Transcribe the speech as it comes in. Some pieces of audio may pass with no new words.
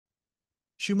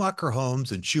Schumacher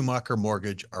Homes and Schumacher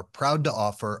Mortgage are proud to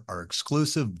offer our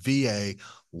exclusive VA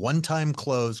one-time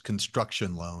close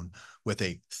construction loan with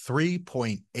a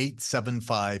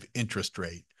 3.875 interest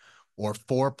rate or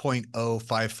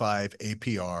 4.055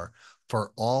 APR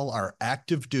for all our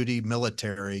active duty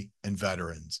military and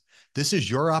veterans. This is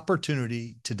your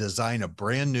opportunity to design a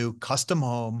brand new custom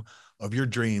home of your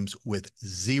dreams with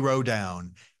zero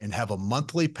down and have a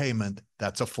monthly payment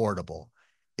that's affordable.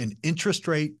 An interest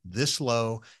rate this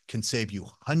low can save you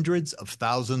hundreds of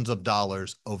thousands of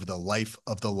dollars over the life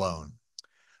of the loan.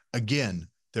 Again,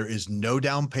 there is no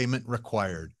down payment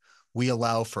required. We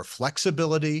allow for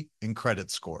flexibility in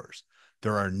credit scores.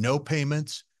 There are no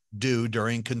payments due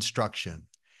during construction.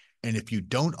 And if you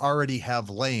don't already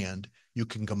have land, you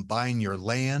can combine your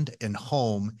land and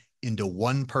home into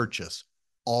one purchase,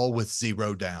 all with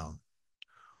zero down.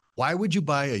 Why would you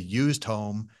buy a used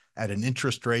home at an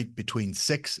interest rate between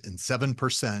 6 and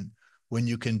 7% when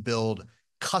you can build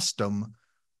custom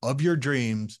of your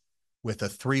dreams with a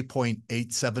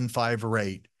 3.875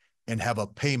 rate and have a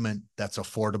payment that's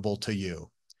affordable to you?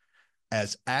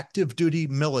 As active duty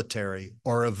military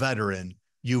or a veteran,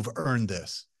 you've earned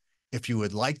this. If you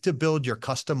would like to build your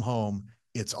custom home,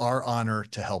 it's our honor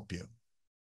to help you.